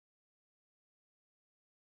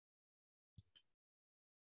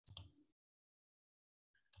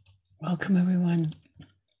Welcome, everyone.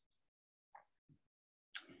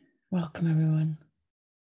 Welcome, everyone.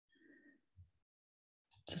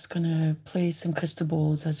 Just going to play some crystal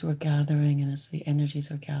bowls as we're gathering and as the energies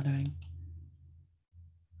are gathering.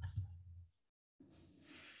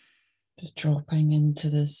 Just dropping into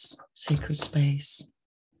this sacred space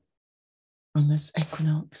on this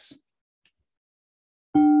equinox.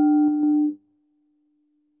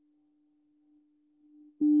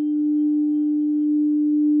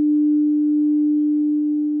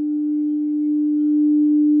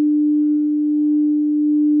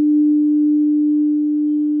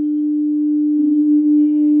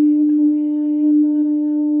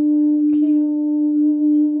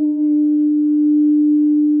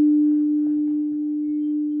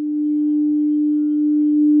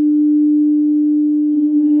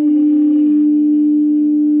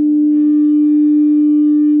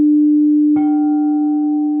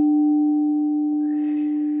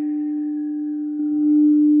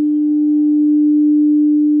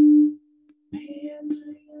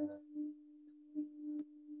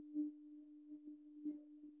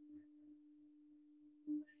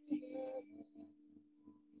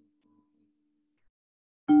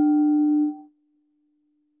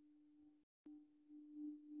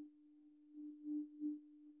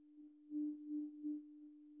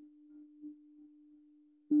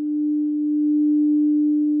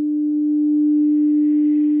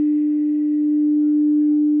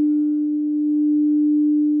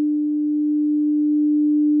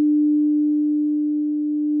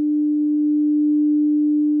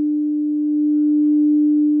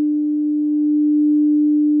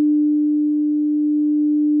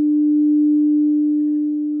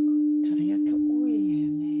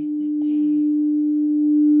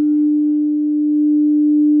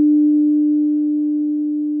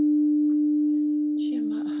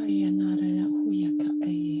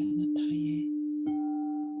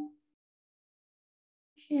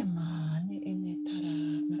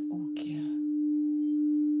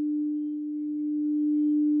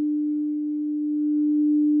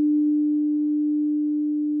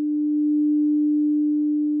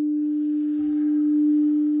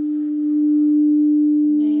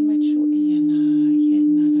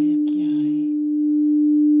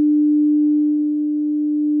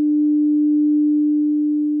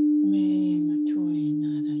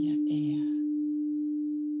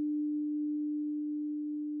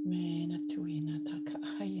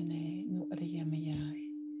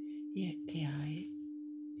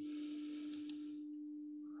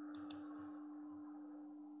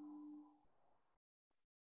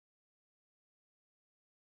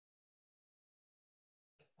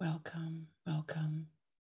 Welcome, welcome.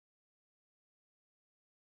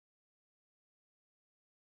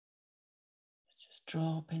 Let's just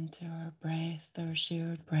drop into our breath, our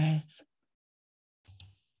shared breath.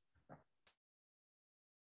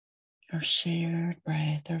 Our shared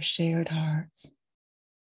breath, our shared hearts.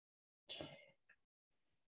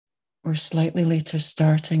 We're slightly later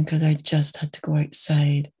starting because I just had to go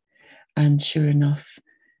outside, and sure enough,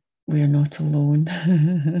 we are not alone.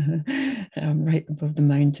 I'm right above the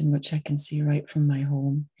mountain, which I can see right from my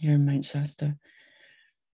home here in Mount Shasta.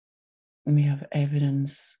 And we have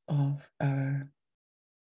evidence of our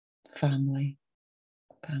families.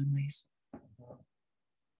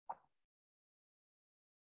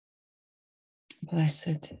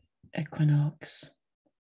 Blessed equinox.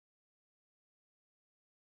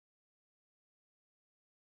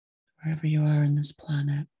 Wherever you are on this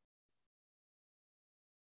planet.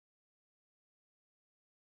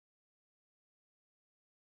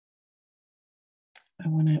 I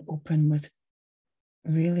want to open with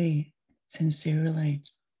really sincerely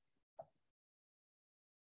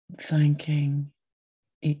thanking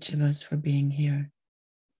each of us for being here.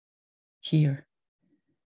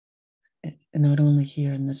 Not only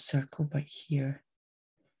here in this circle, but here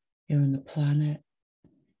on the planet,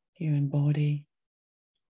 here in body.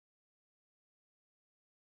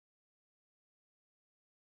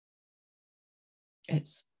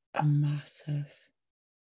 It's a massive,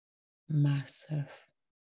 massive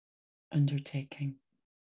undertaking.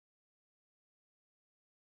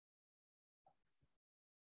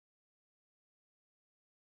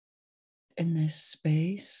 In this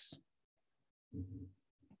space,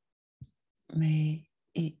 may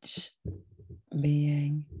each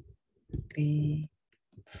being be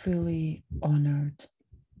fully honored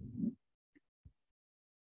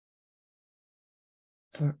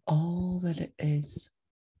for all that it is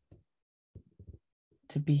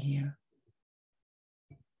to be here.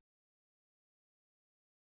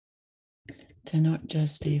 To not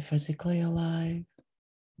just stay physically alive,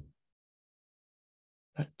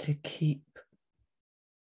 but to keep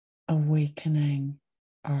awakening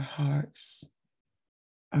our hearts,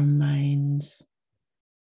 our minds,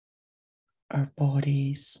 our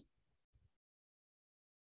bodies,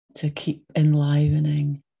 to keep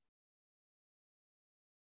enlivening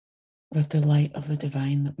with the light of the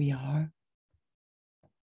divine that we are,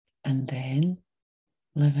 and then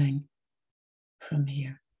living from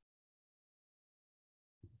here.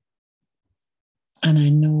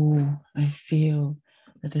 And I feel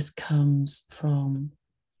that this comes from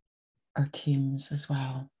our teams as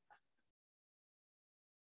well,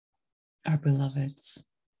 our beloveds,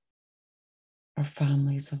 our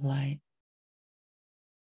families of light.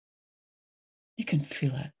 You can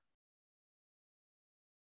feel it.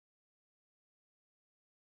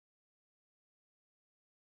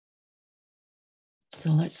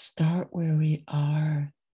 So let's start where we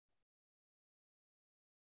are.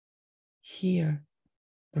 Here,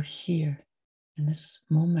 we're here in this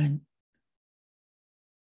moment,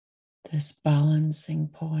 this balancing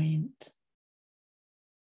point,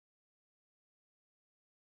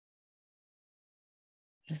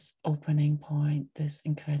 this opening point, this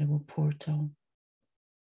incredible portal.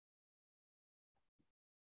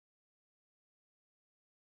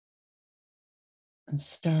 And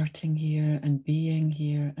starting here and being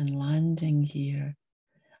here and landing here,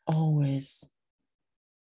 always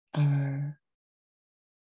our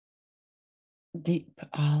deep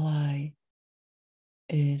ally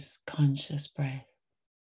is conscious breath.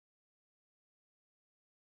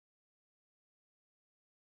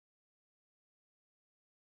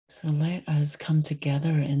 So let us come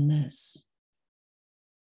together in this.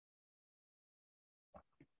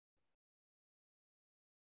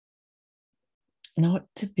 Not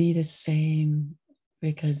to be the same,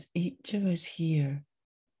 because each of us here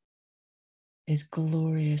is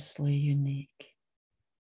gloriously unique.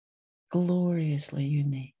 Gloriously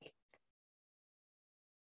unique.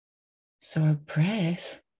 So our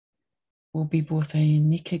breath will be both a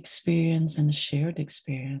unique experience and a shared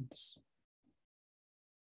experience.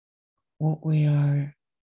 What we are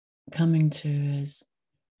coming to is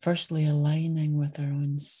firstly aligning with our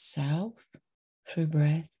own self through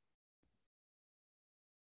breath,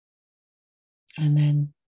 and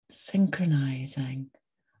then synchronizing,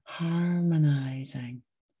 harmonizing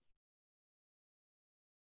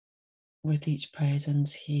with each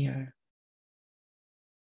presence here.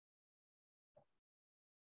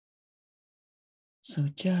 So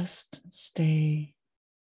just stay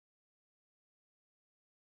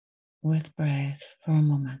with breath for a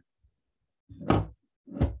moment.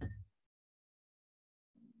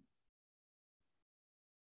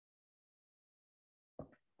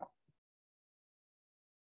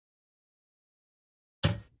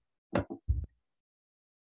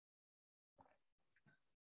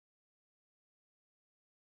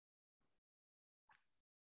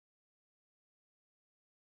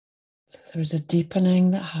 So there's a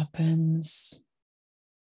deepening that happens.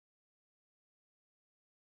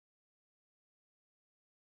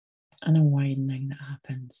 And a widening that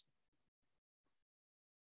happens.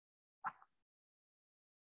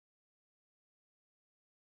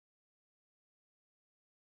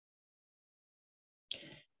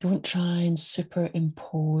 Don't try and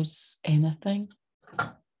superimpose anything.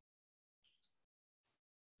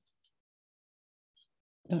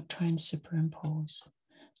 Don't try and superimpose.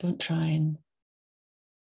 Don't try and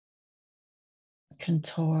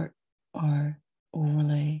contort or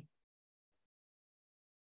overlay.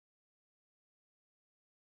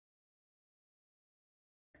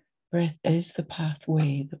 Breath is the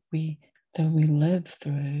pathway that we live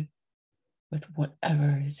through with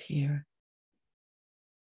whatever is here.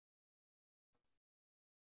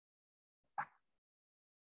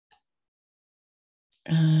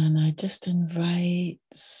 And I just invite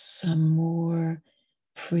some more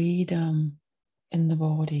freedom in the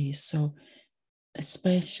body. So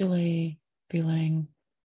especially feeling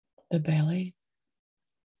the belly,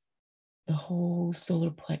 the whole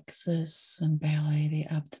solar plexus and belly, the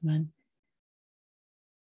abdomen.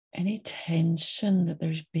 Any tension that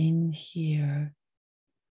there's been here,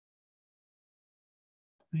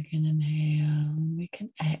 we can inhale, we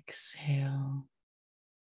can exhale.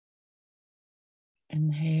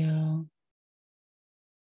 Inhale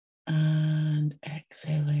and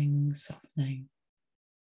exhaling, softening.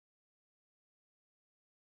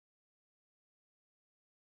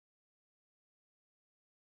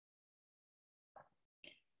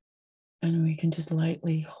 And we can just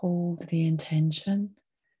lightly hold the intention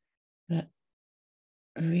that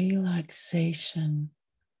relaxation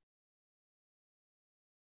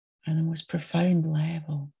at the most profound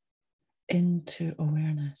level into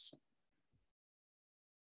awareness.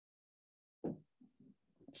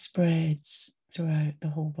 spreads throughout the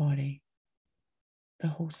whole body, the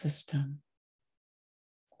whole system.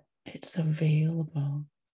 It's available.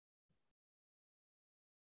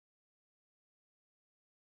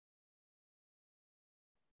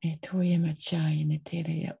 E toia machai ne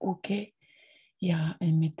tere ya oke ya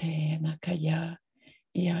emite nakaya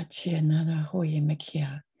ya chia nana hoye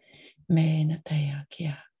mekia me nataya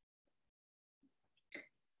kia.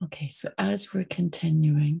 Okay, so as we're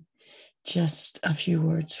continuing, just a few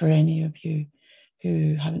words for any of you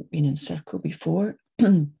who haven't been in circle before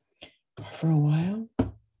for a while.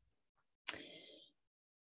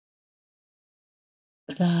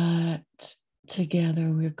 That together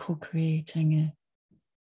we're co-creating a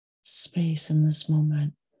space in this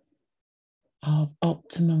moment of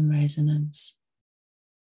optimum resonance,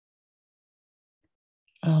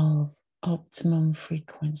 of optimum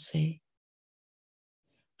frequency.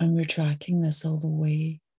 And we're tracking this all the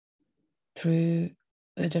way through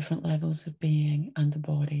the different levels of being and the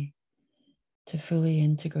body to fully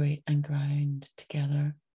integrate and ground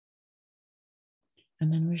together.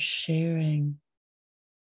 And then we're sharing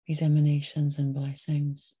these emanations and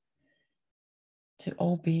blessings to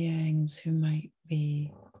all beings who might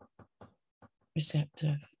be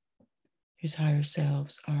receptive, whose higher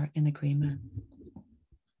selves are in agreement.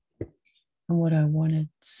 And what I want to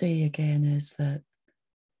say again is that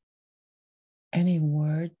any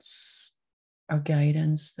words or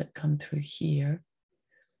guidance that come through here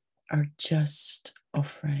are just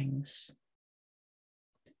offerings.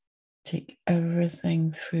 Take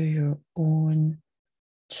everything through your own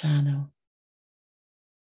channel.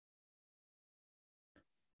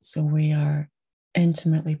 So we are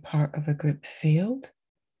intimately part of a group field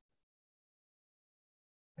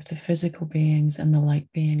with the physical beings and the light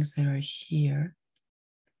beings that are here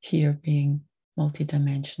being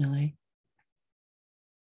multidimensionally.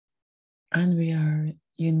 And we are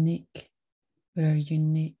unique. We're a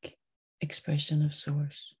unique expression of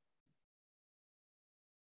Source.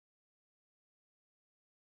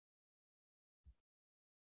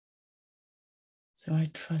 So I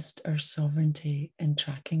trust our sovereignty in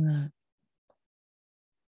tracking that,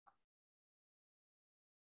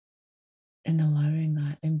 in allowing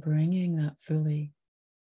that, in bringing that fully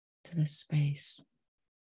to this space.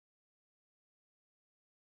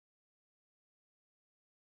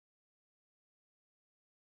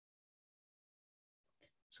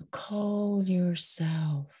 So call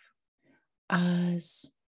yourself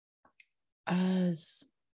as a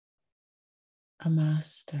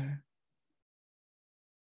master.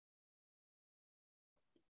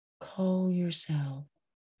 Call yourself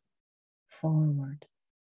forward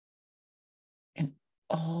in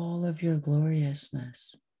all of your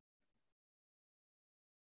gloriousness.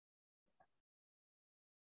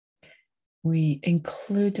 We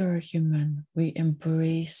include our human. We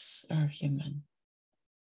embrace our human.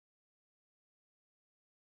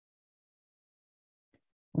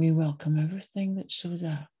 We welcome everything that shows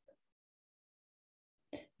up.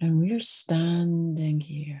 And we're standing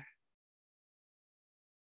here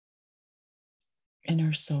in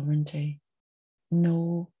our sovereignty,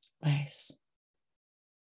 no less.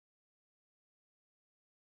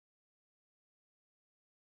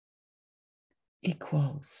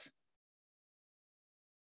 Equals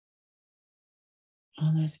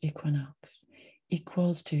on this equinox,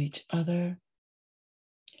 equals to each other,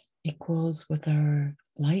 equals with our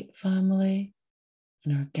light family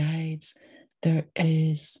and our guides. There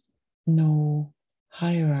is no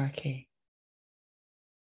hierarchy.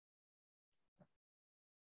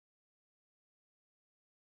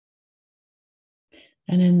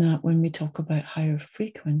 And in that, when we talk about higher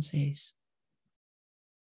frequencies,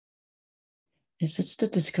 it's just a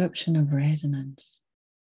description of resonance.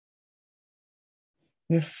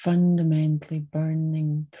 We're fundamentally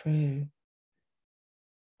burning through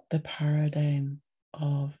the paradigm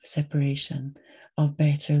of separation, of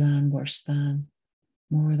better than, worse than,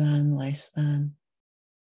 more than, less than.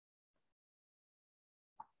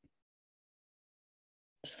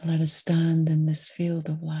 So let us stand in this field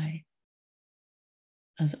of light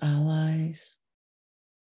as allies,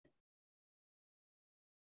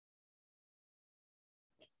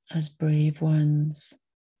 as brave ones,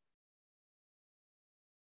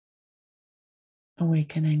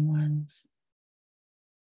 awakening ones.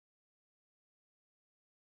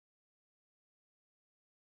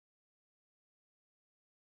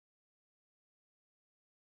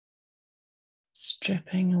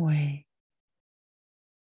 Stripping away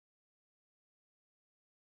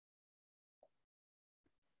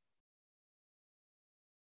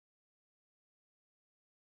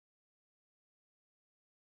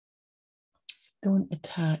don't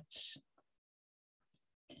attach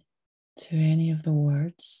to any of the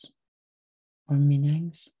words or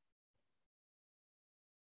meanings.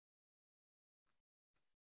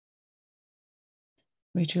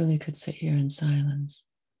 We truly could sit here in silence,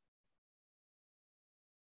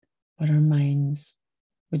 but our minds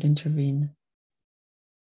would intervene.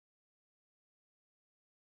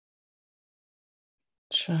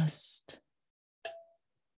 Trust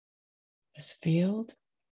this field.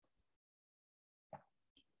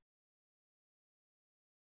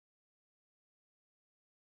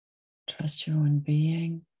 Trust your own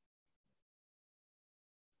being.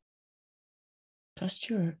 Trust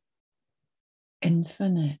your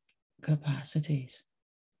infinite capacities.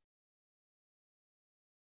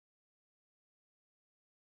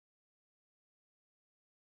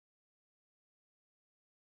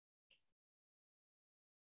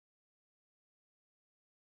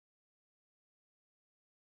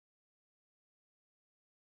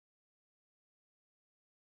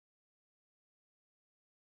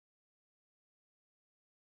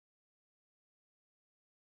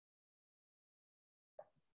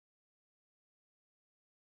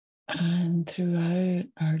 And throughout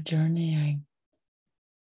our journeying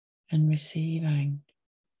and receiving,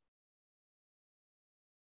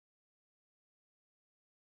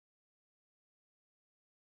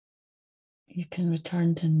 you can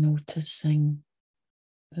return to noticing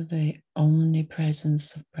the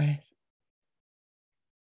omnipresence of breath,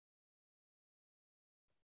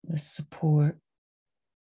 the support,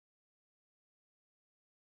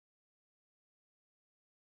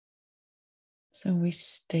 so we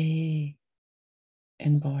stay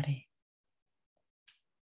in body.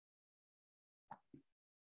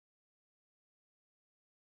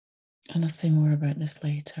 And I'll say more about this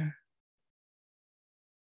later.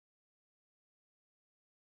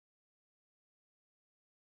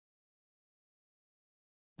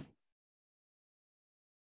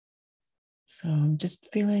 So I'm just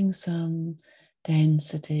feeling some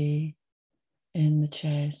density in the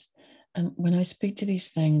chest. And when I speak to these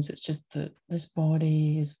things, it's just that this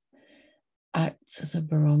body acts as a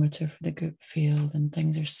barometer for the group field and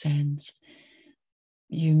things are sensed.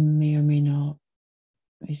 You may or may not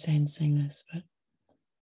be sensing this, but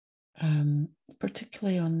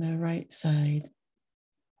particularly on the right side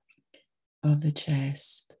of the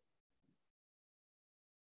chest,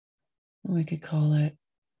 we could call it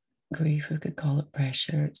grief, we could call it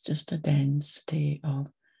pressure. It's just a density of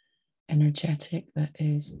energetic that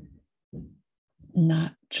is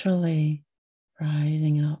naturally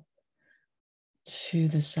rising up to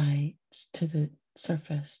the sides, to the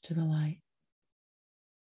surface, to the light.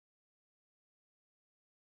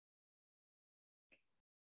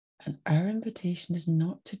 And our invitation is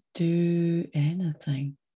not to do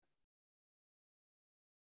anything.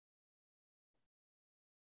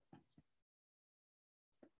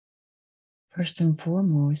 First and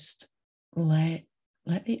foremost, let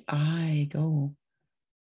the I go.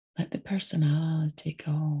 Let the personality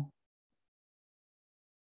go.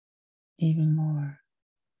 Even more.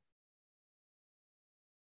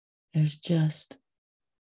 There's just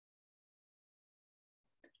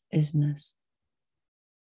isness.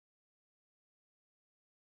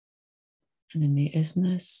 And in the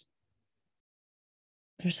isness,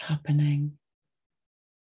 there's happening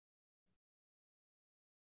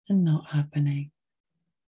and not happening.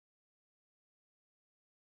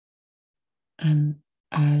 And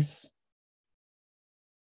as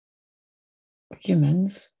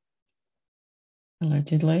humans,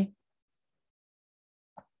 allegedly,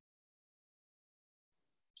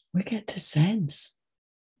 we get to sense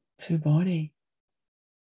through body.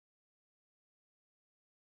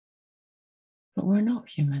 But we're not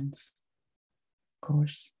humans, of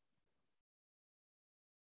course.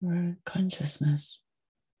 We're consciousness.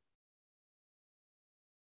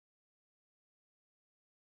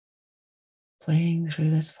 Playing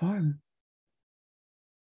through this form.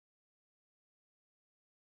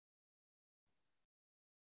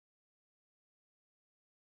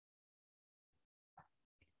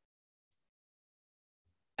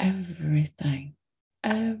 Everything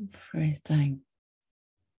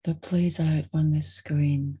that plays out on this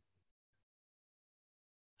screen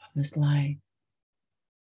of this life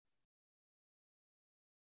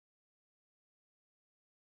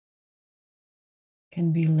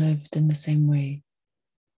can be lived in the same way,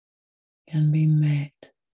 can be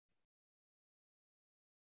met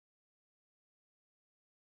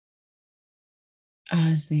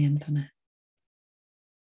as the infinite.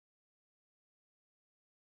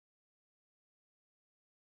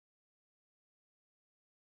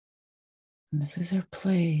 And this is our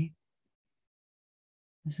play.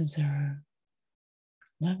 This is our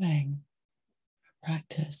living, our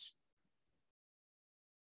practice.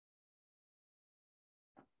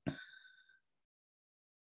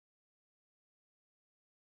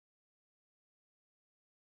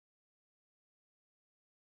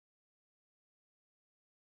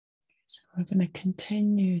 So we're going to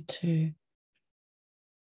continue to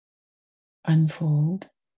unfold.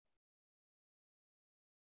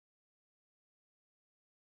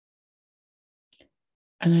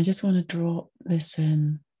 And I just want to drop this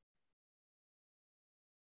in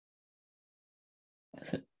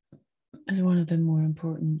as one of the more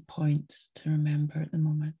important points to remember at the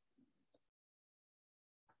moment.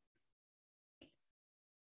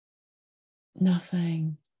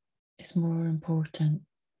 Nothing is more important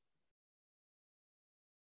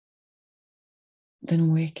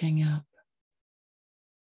than waking up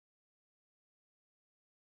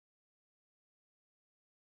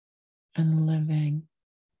and living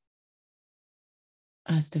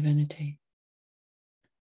as divinity,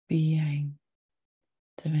 being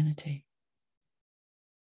divinity.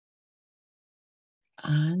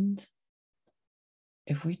 And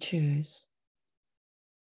if we choose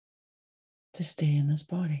to stay in this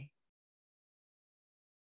body,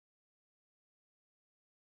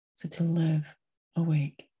 so to live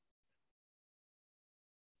awake.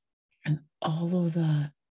 And all of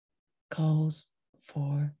that calls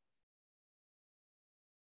for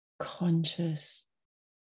conscious,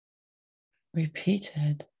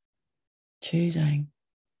 repeated choosing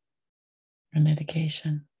and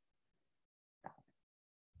dedication.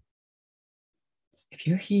 If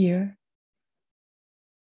you're here,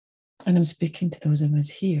 and I'm speaking to those of us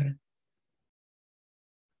here,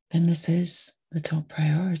 then this is the top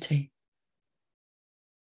priority.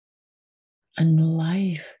 And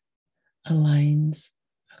life aligns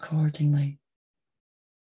accordingly.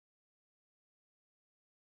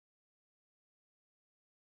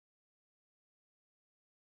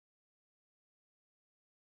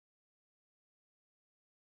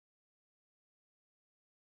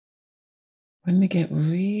 When we get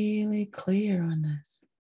really clear on this,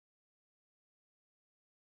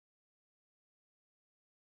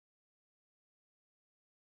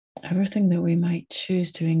 everything that we might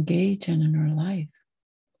choose to engage in our life,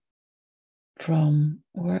 from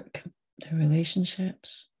work to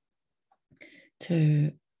relationships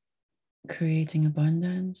to creating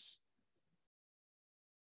abundance,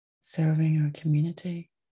 serving our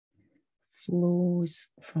community, flows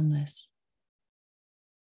from this.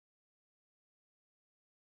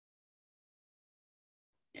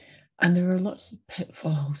 And there are lots of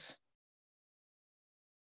pitfalls,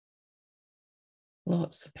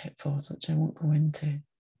 which I won't go into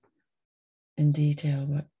in detail,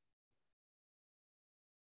 but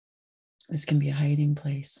this can be a hiding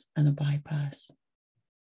place and a bypass.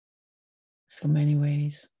 So many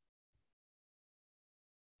ways.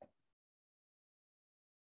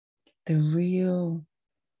 The real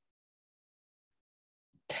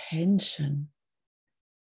tension,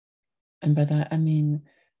 and by that I mean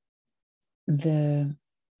the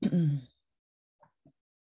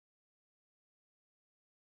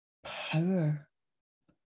power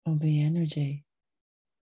of the energy,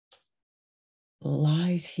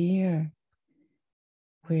 lies here,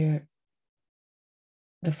 where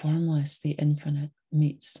the formless, the infinite,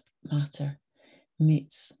 meets matter,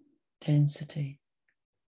 meets density.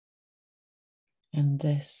 And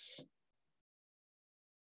this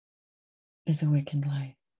is awakened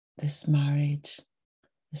life, this marriage,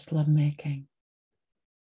 this lovemaking.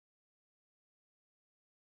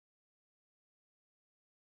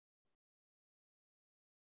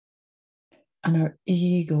 And our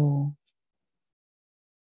ego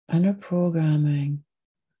and our programming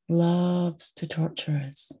loves to torture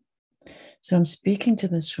us. So I'm speaking to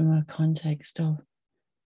this from a context of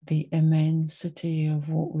the immensity of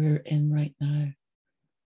what we're in right now.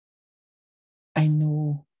 I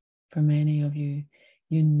know for many of you,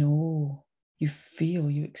 you know, you feel,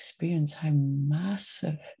 you experience how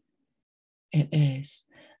massive it is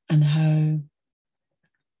and how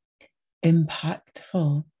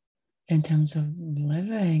impactful in terms of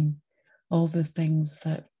living all the things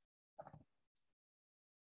that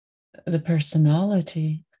the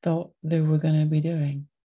personality thought they were going to be doing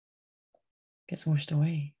gets washed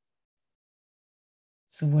away.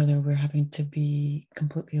 So whether we're having to be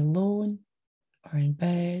completely alone or in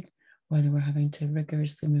bed, whether we're having to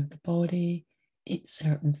rigorously move the body, eat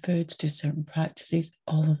certain foods, do certain practices,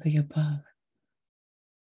 all of the above.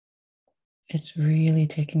 It's really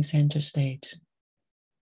taking center stage.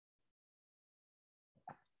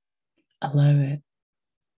 Allow it.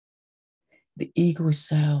 The ego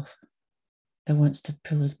self that wants to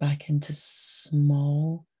pull us back into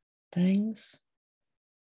small things,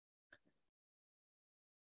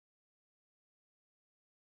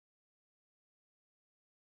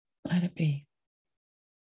 let it be.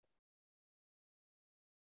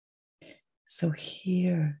 So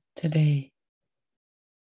here today,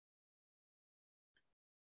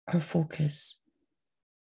 our focus,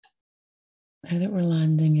 now that we're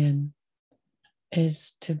landing in,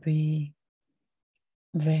 is to be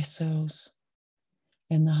vessels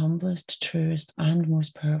in the humblest, truest, and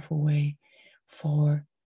most powerful way for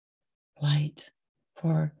light,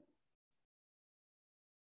 for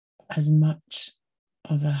as much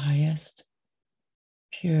of the highest,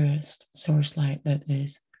 purest source light that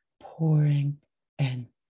is pouring in.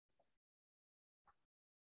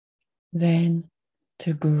 Then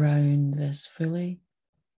to ground this fully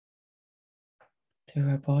through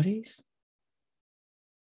our bodies.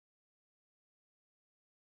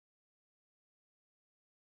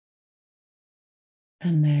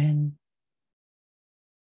 And then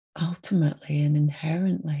ultimately and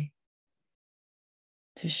inherently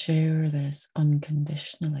to share this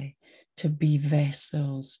unconditionally, to be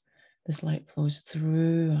vessels. This light flows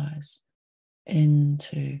through us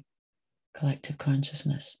into collective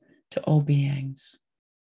consciousness, to all beings.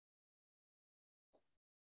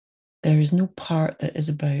 There is no part that is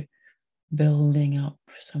about building up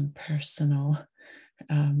some personal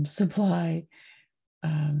supply.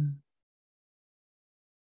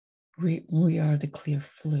 We are the clear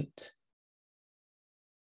flute,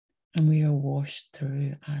 and we are washed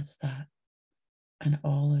through as that, and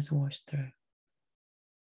all is washed through.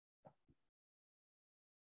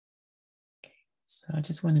 Okay, so I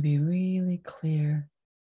just want to be really clear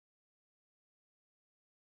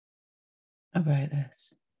about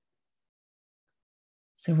this.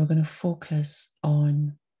 So we're going to focus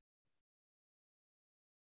on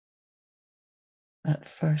that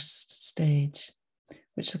first stage,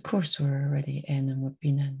 which of course we're already in and we've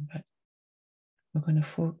been in, but we're going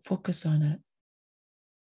to focus on it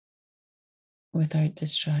without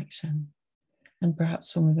distraction. And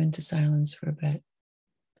perhaps we'll move into silence for a bit.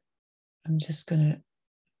 I'm just going to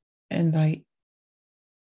invite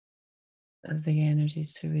the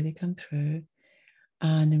energies to really come through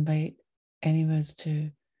and invite any of us to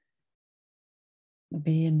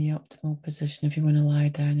be in the optimal position. If you want to lie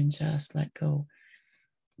down and just let go.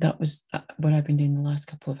 That was what I've been doing the last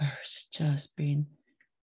couple of hours, just been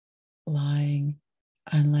lying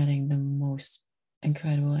and letting the most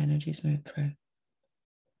incredible energies move through.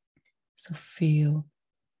 So feel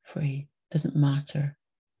free. Doesn't matter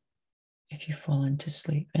if you fall into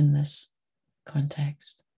sleep in this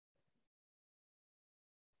context.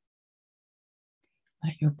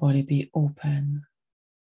 Let your body be open.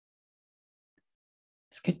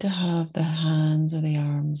 It's good to have the hands or the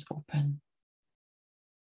arms open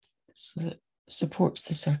so that it supports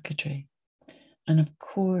the circuitry. And of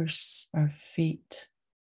course, our feet,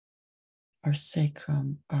 our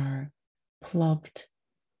sacrum are plugged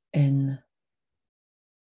in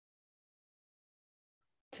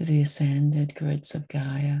to the ascended grids of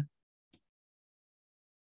Gaia,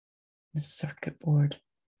 the circuit board.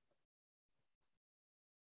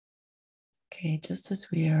 Okay, just as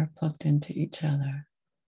we are plugged into each other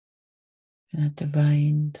in a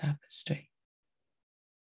divine tapestry,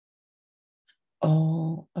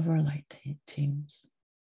 all of our light teams.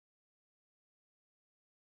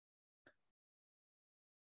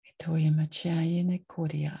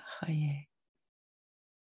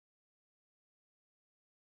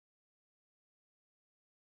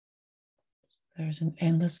 There's an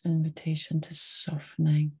endless invitation to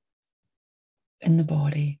softening in the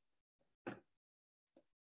body.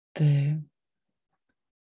 The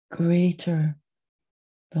greater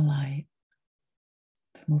the light,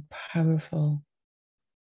 the more powerful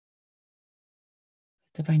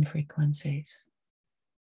divine frequencies,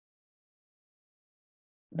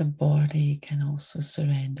 the body can also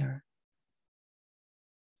surrender,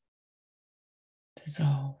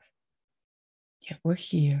 dissolve. Yet we're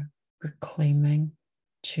here, we're claiming,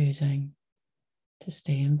 choosing to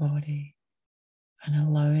stay in body and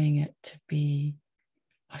allowing it to be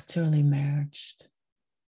utterly merged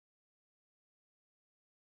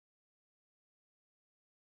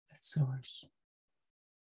with Source.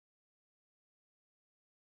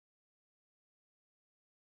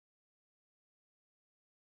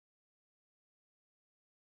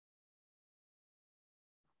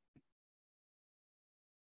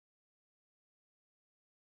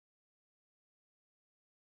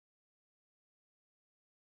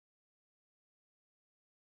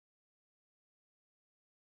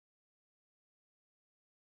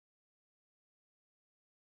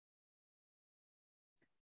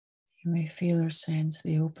 You may feel or sense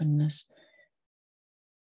the openness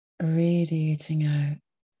radiating out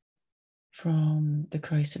from the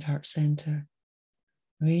Christed Heart Center,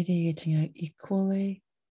 radiating out equally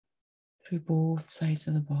through both sides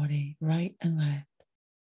of the body, right and left.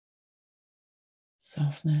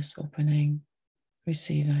 Softness, opening,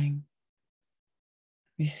 receiving,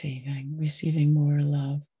 receiving, receiving more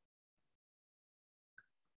love.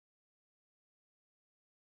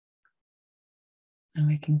 And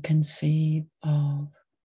we can conceive of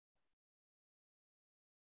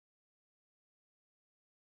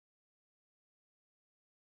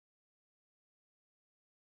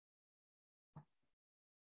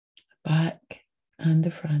the back and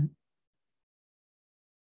the front.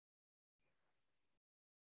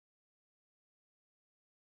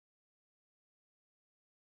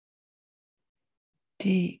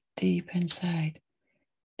 Deep, deep inside,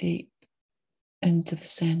 deep into the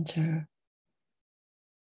center,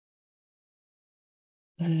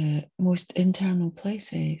 the most internal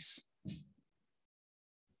places in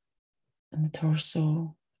the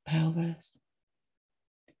torso, pelvis,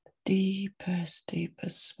 deepest,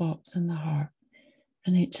 deepest spots in the heart.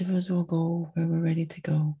 And each of us will go where we're ready to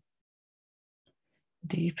go.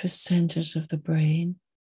 Deepest centers of the brain,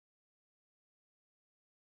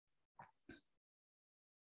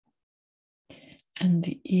 and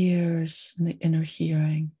the ears and the inner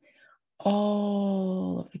hearing,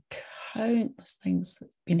 all of the countless things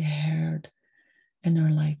that's been heard in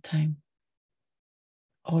our lifetime,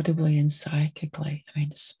 audibly and psychically. I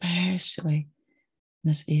mean, especially in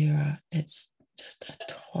this era, it's just a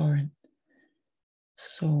torrent.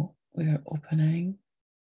 So we're opening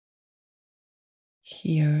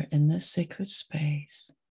here in this sacred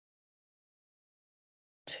space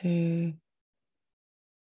to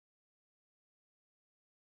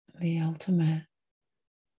the ultimate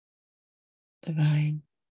divine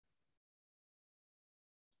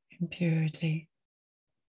in purity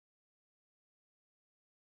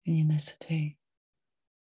and unicity.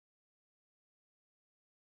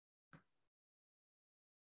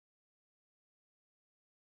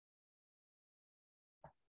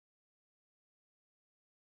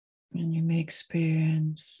 And you may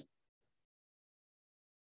experience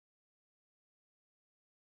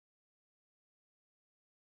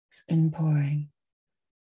this inpouring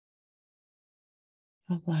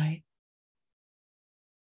of light.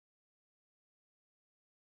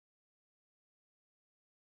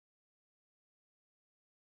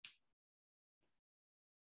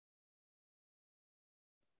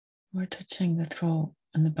 We're touching the throat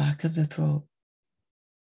and the back of the throat.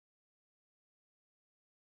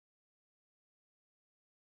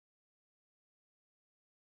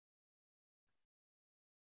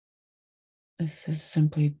 This is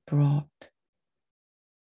simply brought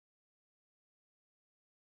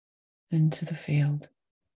into the field.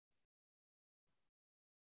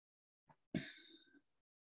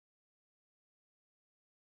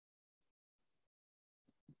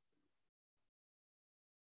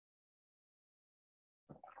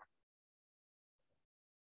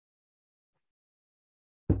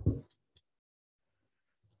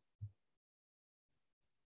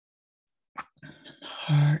 The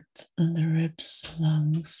heart and the ribs,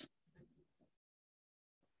 lungs.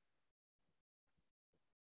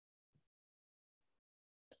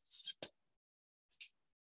 Just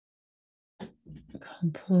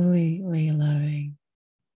completely allowing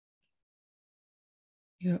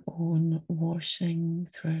your own washing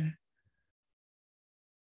through,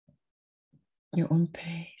 your own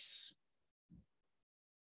pace,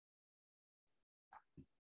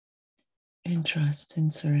 in trust,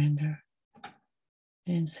 in surrender,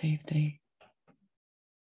 in safety,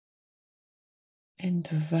 in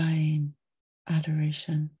divine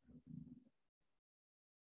adoration.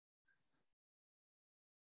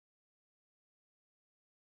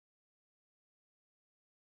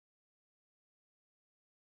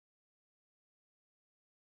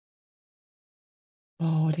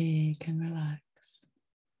 Body can relax.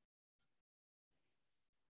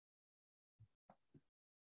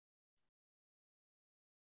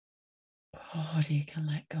 Body can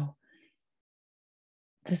let go.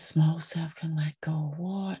 The small self can let go.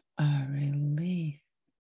 What a relief.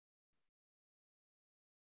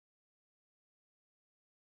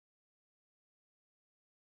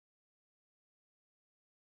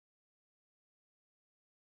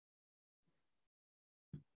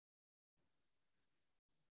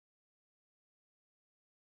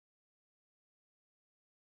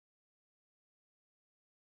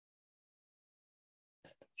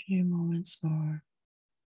 Just a few moments more.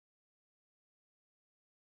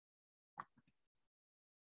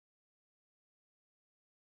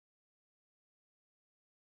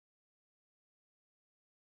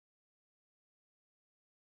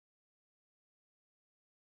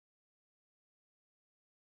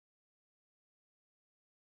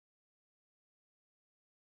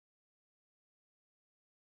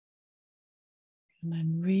 And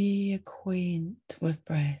then reacquaint with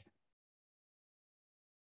breath.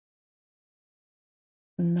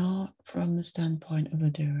 Not from the standpoint of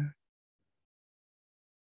the doer.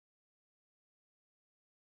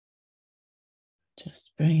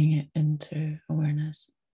 Just bringing it into awareness.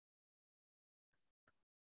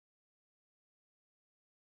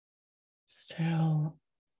 Still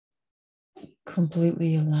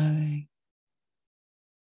completely allowing,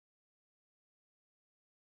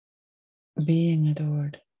 being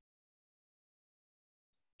adored,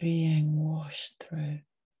 being washed through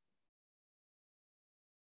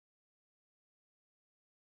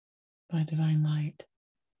by divine light.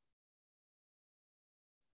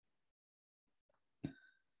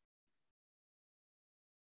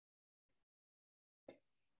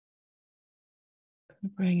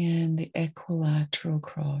 Bring in the equilateral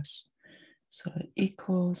cross, so an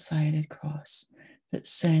equal-sided cross that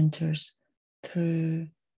centers through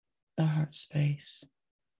the heart space.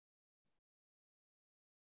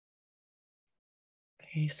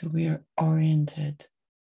 Okay, so we are oriented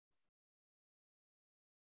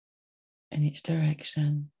in each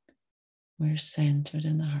direction. We're centered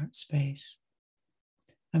in the heart space,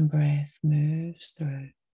 and breath moves through.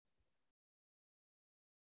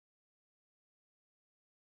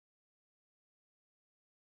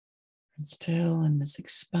 And still in this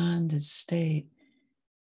expanded state,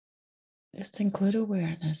 just include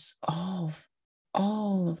awareness of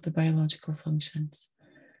all of the biological functions,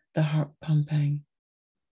 the heart pumping,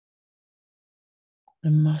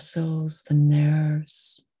 the muscles, the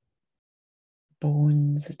nerves,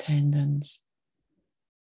 bones, the tendons,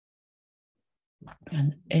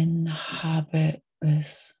 and inhabit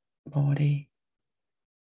this body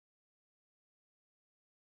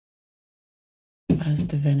as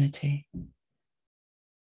divinity.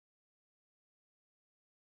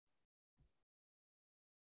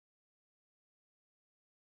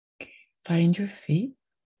 Find your feet,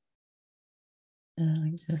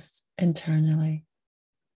 just internally.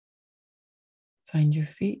 Find your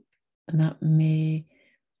feet, and that may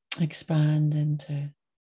expand into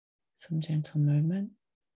some gentle movement,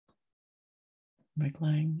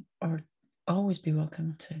 wriggling, or always be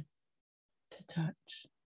welcome to touch,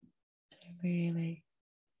 to really,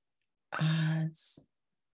 as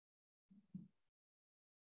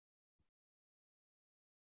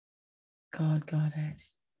God,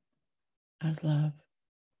 Goddess, as love,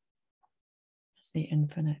 as the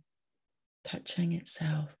infinite, touching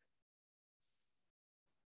itself.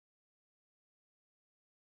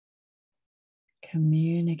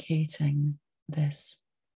 Communicating this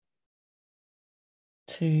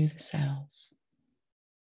to the cells.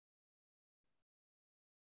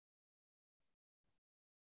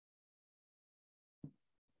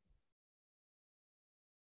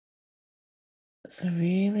 So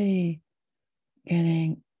really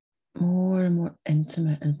getting more and more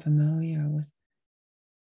intimate and familiar with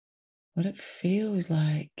what it feels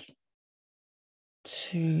like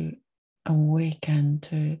to awaken,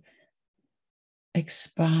 to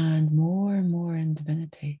expand more and more in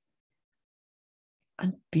divinity,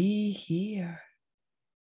 and be here,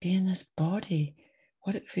 be in this body,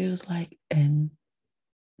 what it feels like in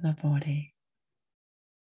the body.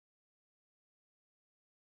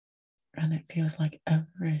 And it feels like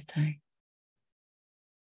everything.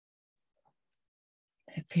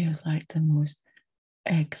 It feels like the most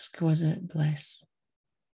exquisite bliss.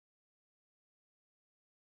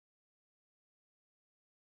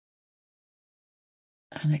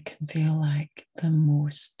 And it can feel like the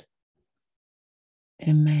most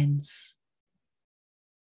immense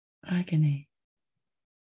agony.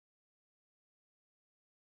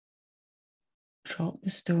 Drop the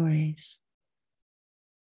stories.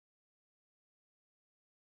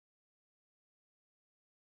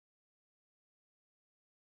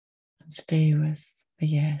 And stay with the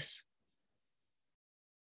yes.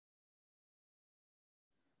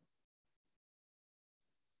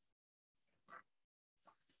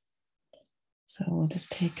 So we'll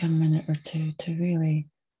just take a minute or two to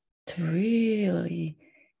really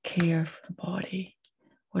care for the body.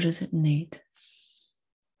 What does it need?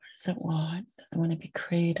 What does it want? Does it want to be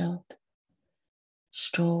cradled,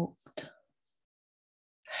 stroked,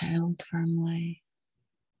 held firmly?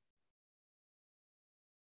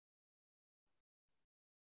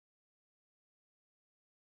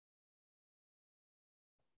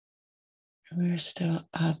 We're still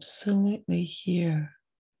absolutely here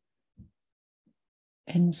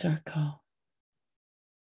in circle,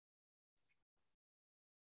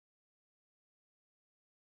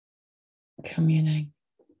 communing.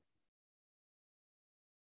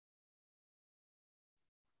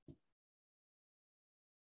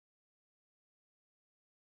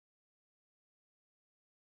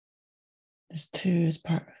 This too is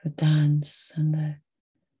part of the dance and the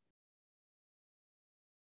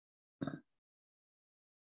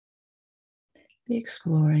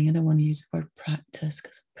exploring. I don't want to use the word practice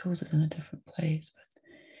because it pulls us in a different place,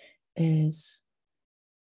 but is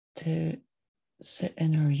to sit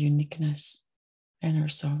in our uniqueness, in our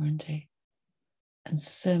sovereignty, and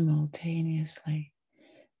simultaneously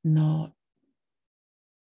not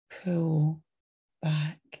pull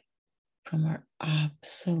back from our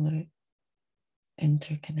absolute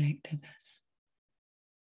interconnectedness.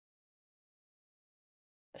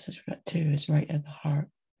 This is too is right at the heart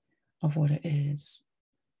of what it is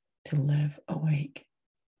to live awake.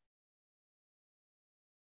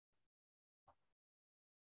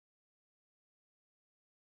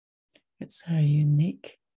 It's a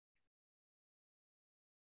unique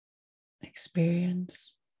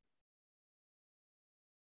experience,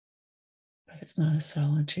 but it's not a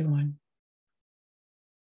solitary one.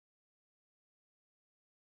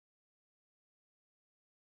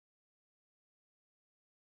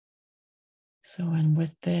 So, and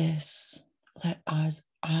with this, let us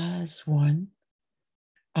as one,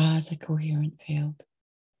 as a coherent field,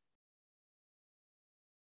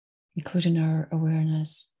 including our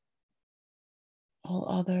awareness, all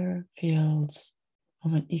other fields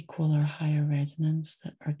of an equal or higher resonance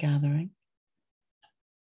that are gathering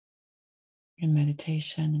in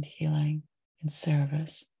meditation and healing and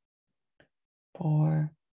service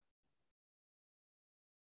for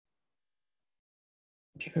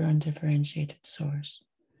pure undifferentiated source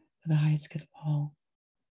for the highest good of all.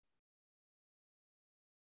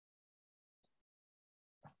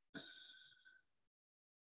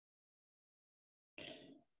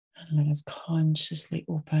 And let us consciously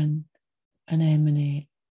open and emanate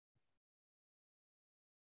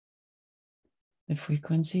the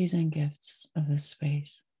frequencies and gifts of this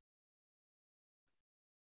space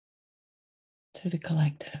to the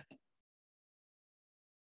collective,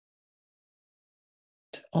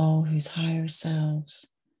 to all whose higher selves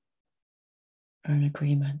are in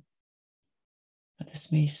agreement that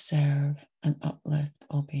this may serve and uplift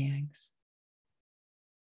all beings.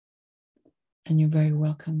 And you're very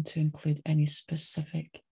welcome to include any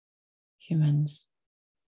specific humans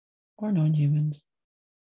or non-humans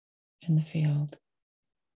in the field.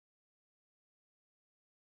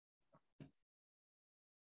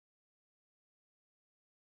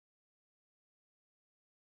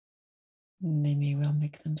 And they may well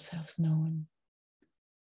make themselves known.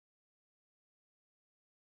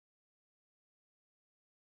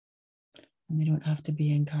 And they don't have to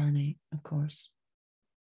be incarnate, of course.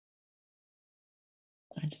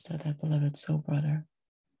 I just had a beloved soul brother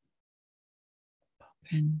pop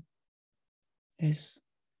in,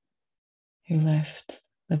 who left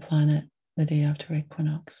the planet the day after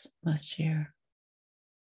Equinox last year.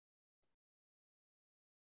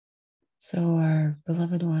 So our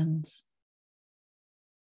beloved ones,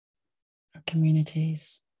 our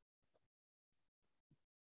communities,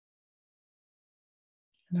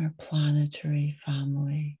 and our planetary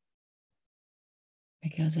family,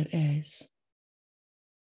 because it is.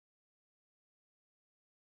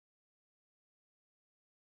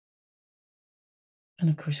 And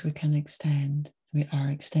of course, we can extend, we are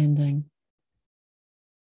extending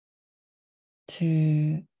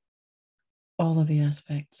to all of the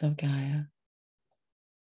aspects of Gaia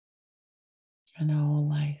and all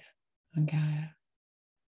life on Gaia.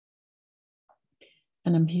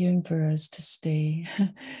 And I'm hearing for us to stay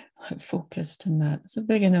focused in that. It's a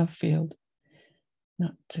big enough field,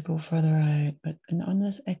 not to go further out, but on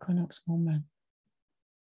this equinox moment,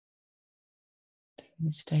 to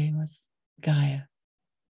stay with Gaia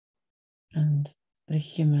and the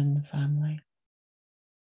human family.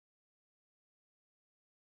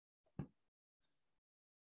 But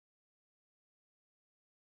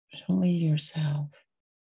don't leave yourself.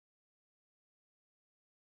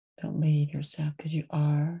 Don't leave yourself, because you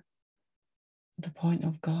are at the point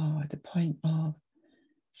of God, the point of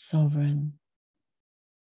sovereign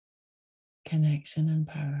connection and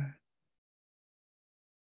power.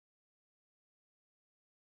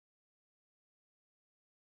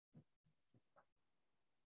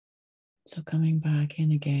 So coming back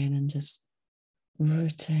in again and just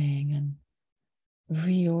rooting and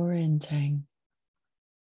reorienting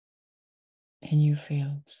in your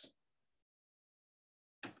fields.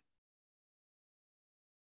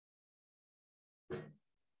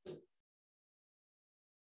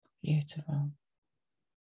 Beautiful.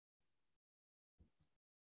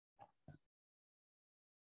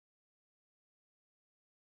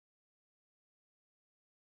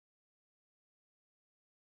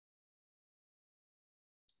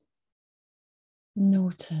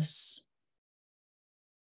 Notice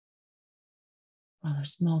Well,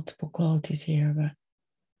 there's multiple qualities here, but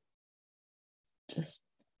just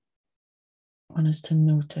want us to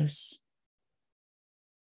notice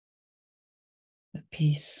the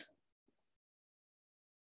peace.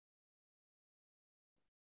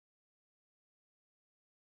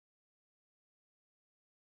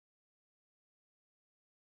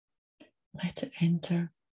 Let it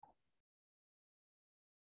enter.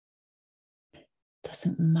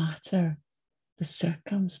 Doesn't matter the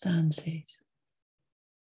circumstances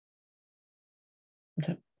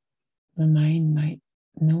that the mind might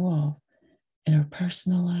know of in our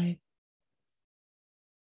personal life,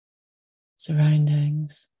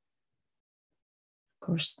 surroundings, of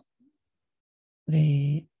course,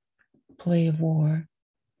 the play of war.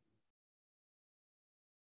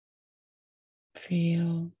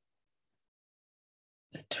 Feel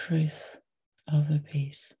the truth of the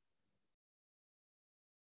peace.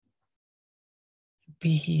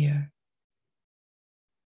 Be here.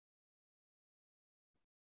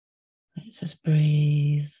 Let's just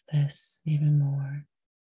breathe this even more.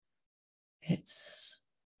 It's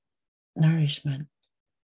nourishment.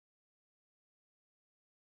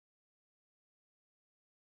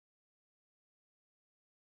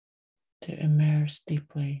 To immerse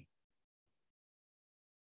deeply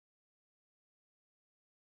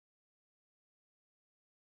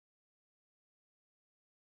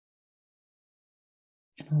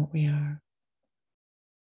in what we are.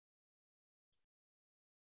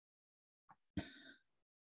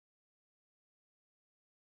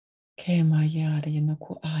 Ke mayari no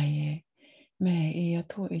ku aye, me ia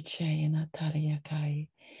to iche na taria kai,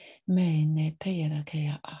 me ne teira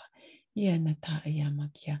kea a, ia na ta ia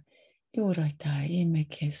makia, iuraitai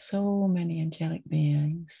imeke, so many angelic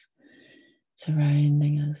beings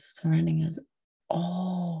surrounding us,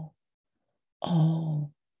 all,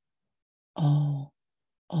 all, all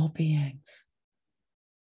beings.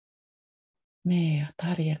 Me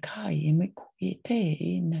taria kai imiku I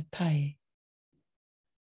te I na tai.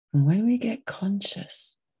 And when we get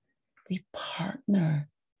conscious, we partner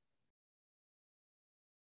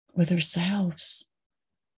with ourselves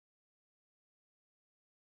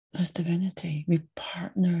as divinity. We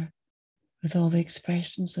partner with all the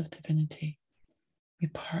expressions of divinity. We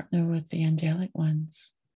partner with the angelic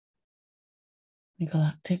ones, the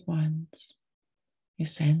galactic ones, the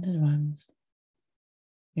ascended ones,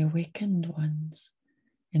 the awakened ones,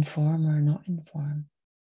 in form or not in form.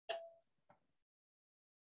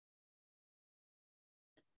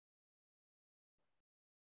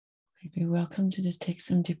 You'd be welcome to just take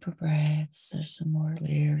some deeper breaths. There's some more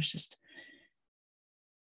layers just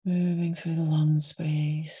moving through the lung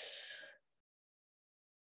space.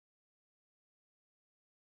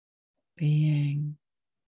 Being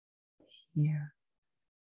here.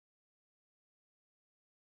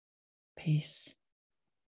 Peace.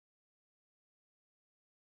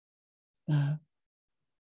 Love.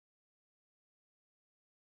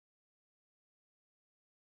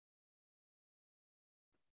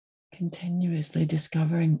 Continuously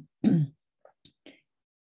discovering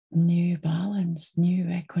new balance, new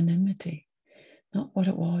equanimity. Not what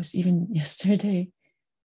it was even yesterday,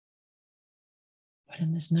 but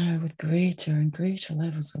in this now with greater and greater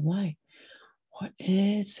levels of light. What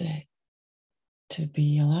is it to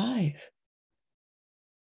be alive?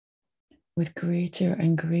 With greater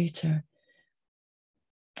and greater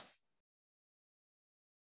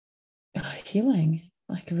healing,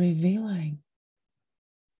 like a revealing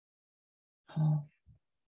of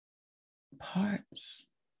parts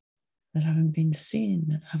that haven't been seen,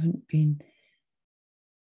 that haven't been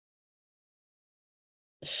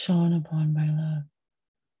shone upon by love.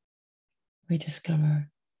 We discover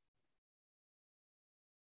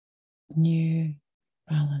new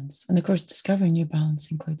balance. And of course, discovering new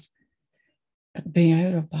balance includes being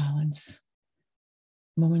out of balance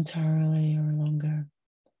momentarily or longer.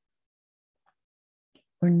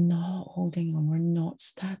 We're not holding on, we're not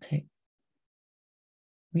static.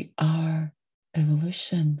 We are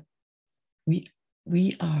evolution. We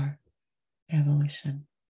are evolution.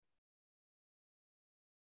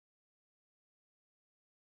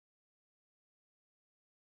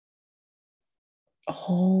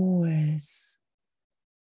 Always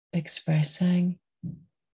expressing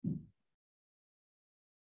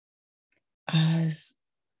as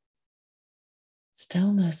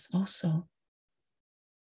stillness also.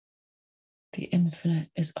 The infinite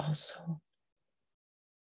is also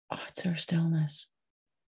utter stillness.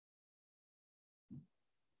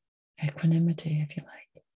 Equanimity, if you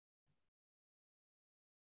like.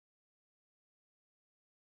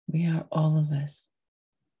 We are all of this.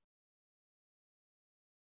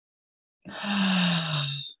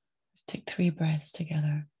 Let's take 3 breaths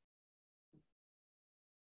together.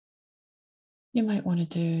 You might want to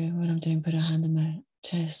do what I'm doing, put a hand in the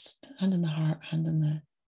chest, hand in the heart, hand in the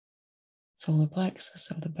solar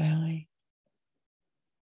plexus of the belly.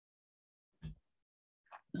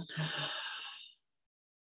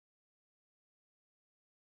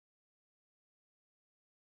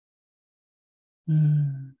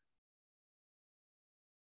 Mm.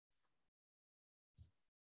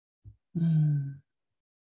 Mm.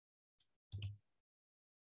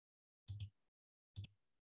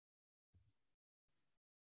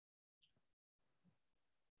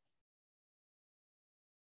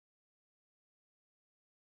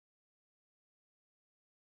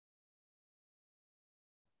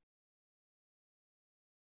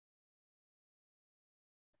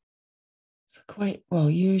 So quite well,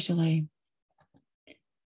 usually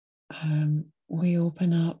we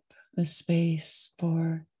open up the space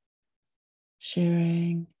for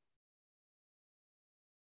sharing,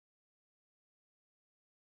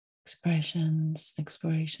 expressions,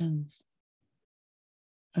 explorations,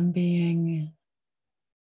 and being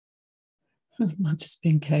not just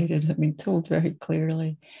being guided, I mean, told very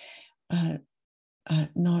clearly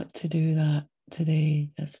not to do that today,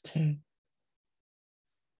 is to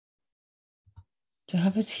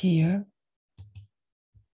have us here.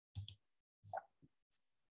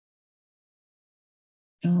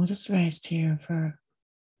 And we'll just rest here for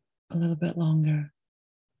a little bit longer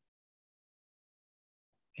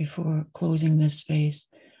before closing this space.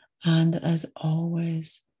 And as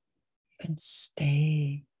always, you can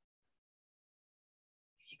stay.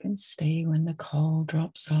 You can stay when the call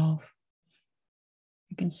drops off.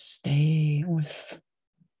 You can stay with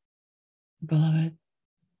beloved.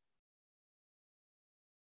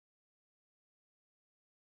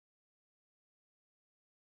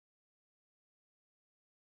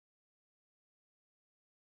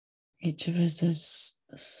 Each of us is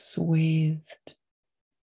swathed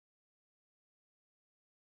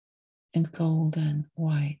in golden,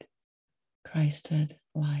 white, Christed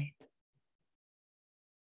light.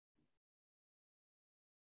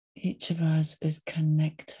 Each of us is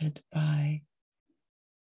connected by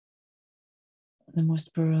the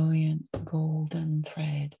most brilliant golden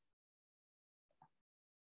thread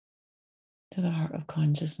to the heart of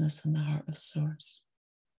consciousness and the heart of source.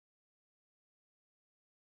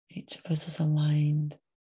 Each of us is aligned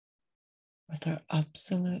with our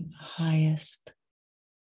absolute highest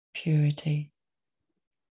purity,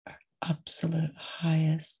 our absolute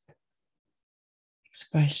highest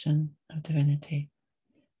expression of divinity.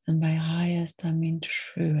 And by highest, I mean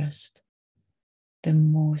truest, the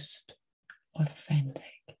most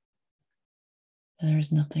authentic. There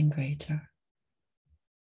is nothing greater.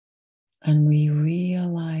 And we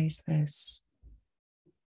realize this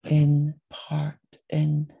in part,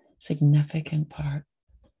 in significant part,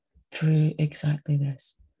 through exactly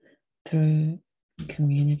this, through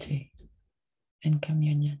community and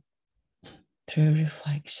communion, through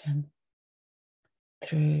reflection,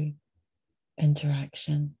 through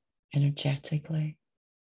interaction energetically,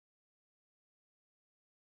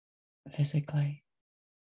 physically,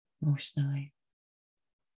 emotionally.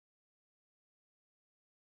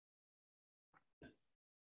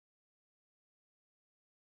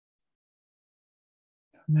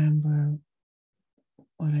 Remember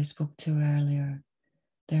what I spoke to earlier.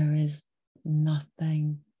 There is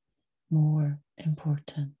nothing more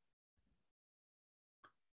important,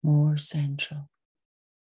 more central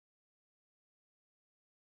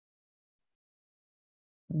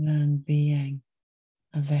than being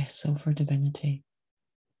a vessel for divinity.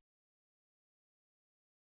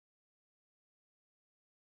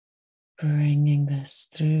 Bringing this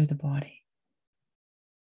through the body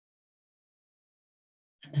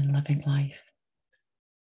and then living life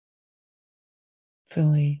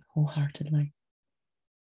fully, wholeheartedly.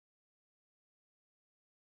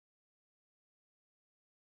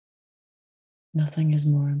 Nothing is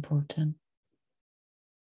more important.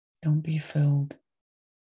 Don't be fooled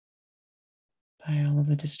by all of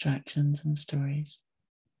the distractions and stories.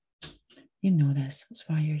 You know this, that's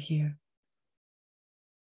why you're here.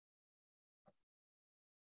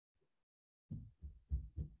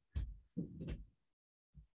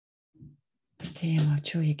 May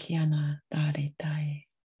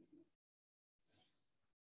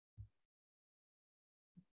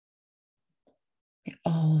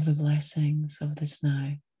all of the blessings of this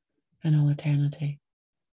now and all eternity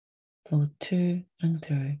flow to and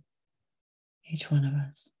through each one of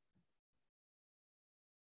us.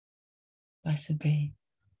 Blessed be.